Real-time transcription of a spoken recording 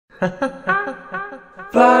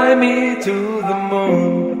Fly me to the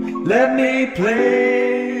moon, let me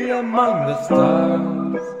play among the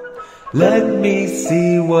stars. Let me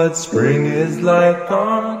see what spring is like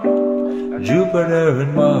on Jupiter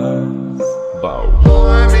and Mars. Bow.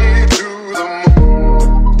 Fly me to the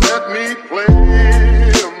moon, let me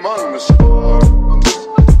play among the stars.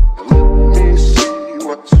 Let me see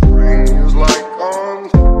what spring is like on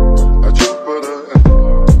Jupiter and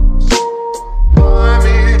Mars. Fly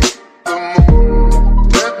me to the moon,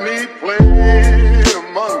 let me play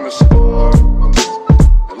among the stars.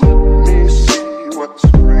 Let me see what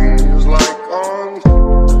spring is like on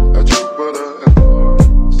Jupiter and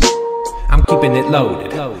Mars. I'm keeping it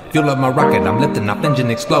loaded. Fuel up my rocket, I'm lifting off,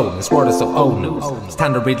 engine exploding. This world is so old news, it's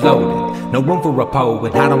time to reload it. No room for a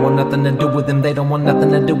poet, I don't want nothing to do with them. They don't want nothing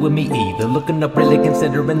to do with me either. Looking up, really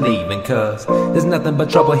considering leaving, cause there's nothing but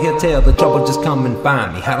trouble here. Tell the trouble, just come and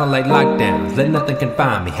find me. I don't like lockdowns, let nothing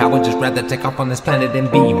confine me. I would just rather take off on this planet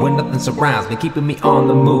and be where nothing surrounds me, keeping me on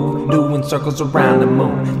the move, doing circles around the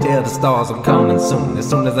moon. Tell the stars I'm coming soon, as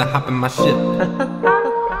soon as I hop in my ship.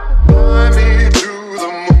 Fly me to the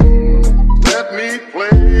moon, let me play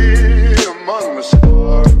among the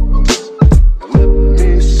stars. Let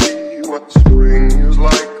me see what spring is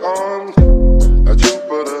like on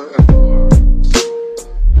Jupiter and Mars.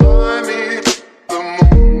 Fly me to the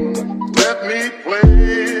moon, let me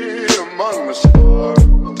play among the stars.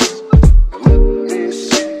 Let me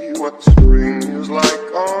see what spring is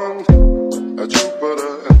like on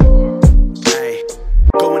Jupiter and Mars. Hey,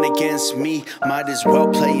 going against me, might as well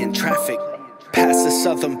play in traffic. Past the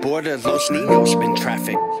southern border, Los Ninos been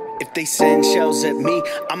traffic. If they send shells at me,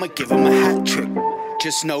 I'ma give them a hat trick.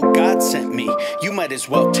 Just know God sent me, you might as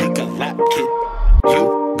well take a lap, kid.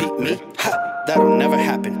 You beat me? Ha, that'll never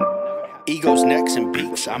happen. Egos, necks, and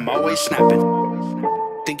beaks, I'm always snapping.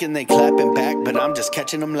 Thinking they clapping back, but I'm just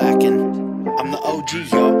catching them lacking. I'm the OG,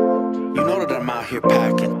 yo, you know that I'm out here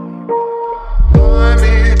packing. Fly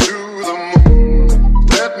me to the moon,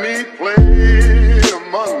 let me play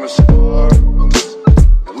among the stars.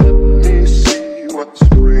 Let me see what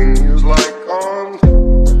spring is like on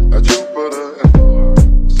Jupiter and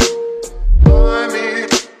Mars. Fly me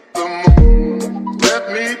to the moon, let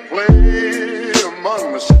me play among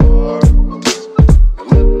the stars.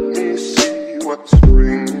 Let me see what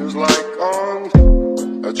spring is like on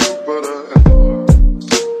Jupiter and Mars.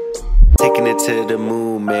 Taking it to the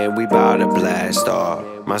moon, man, we bout to blast off.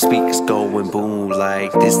 My speakers going boom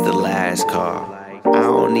like this the last car. I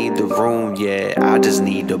don't need the room yet, I just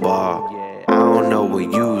need the bar. I don't know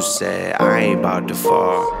what you said, I ain't about to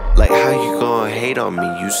fall. Like how you gonna hate on me,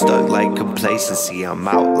 you stuck like complacency. I'm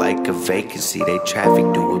out like a vacancy, they traffic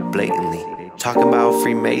do it blatantly. Talking about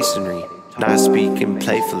Freemasonry, not speaking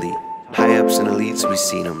playfully. High ups and elites, we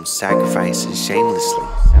seen them sacrificing shamelessly.